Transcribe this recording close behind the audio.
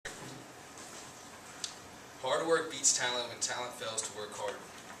Hard work beats talent when talent fails to work hard.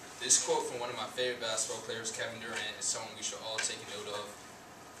 This quote from one of my favorite basketball players, Kevin Durant, is someone we should all take a note of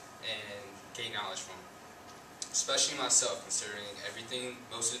and gain knowledge from. Especially myself, considering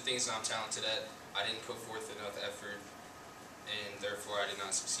most of the things that I'm talented at, I didn't put forth enough effort, and therefore I did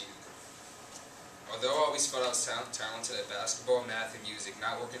not succeed. Although I always felt I was talented at basketball, math, and music,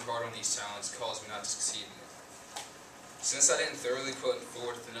 not working hard on these talents caused me not to succeed in it. Since I didn't thoroughly put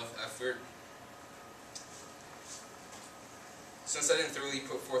forth enough effort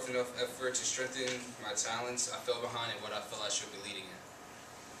to strengthen my talents, I fell behind in what I felt I should be leading in.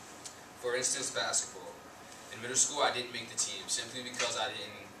 For instance, basketball. In middle school, I didn't make the team simply because I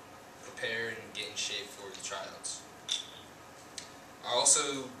didn't prepare and get in shape for the tryouts. I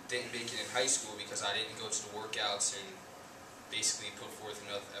also didn't make it in high school because I didn't go to the workouts and basically put forth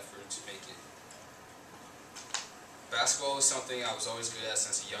enough effort to make it. Basketball was something I was always good at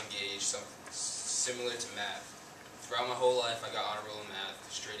since a young age, something similar to math. Throughout my whole life, I got honor roll in math,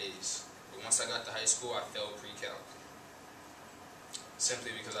 straight A's. But once I got to high school, I failed pre-calc,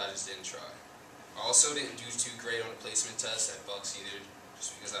 simply because I just didn't try. I also didn't do too great on the placement test at Bucks either,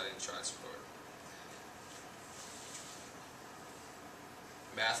 just because I didn't try too hard.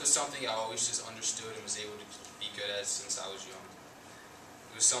 Math was something I always just understood and was able to be good at since I was young.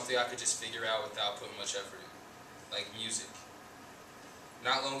 It was something I could just figure out without putting much effort in, like music.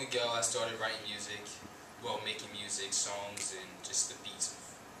 Not long ago, I started writing music, making music, songs, and just the beats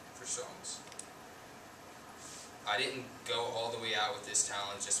for songs. I didn't go all the way out with this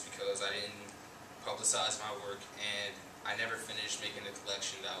talent just because I didn't publicize my work, and I never finished making the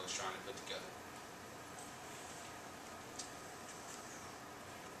collection that I was trying to put together.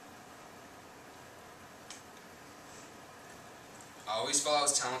 I always felt I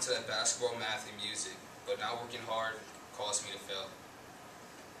was talented at basketball, math, and music, but not working hard caused me to fail.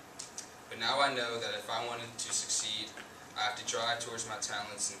 But now I know that if I wanted to succeed, I have to drive towards my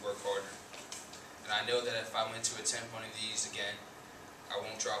talents and work harder. And I know that if I went to attempt one of these again, I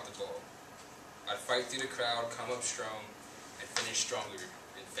won't drop the ball. I'd fight through the crowd, come up strong, and finish stronger,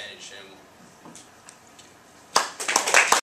 and finish and win.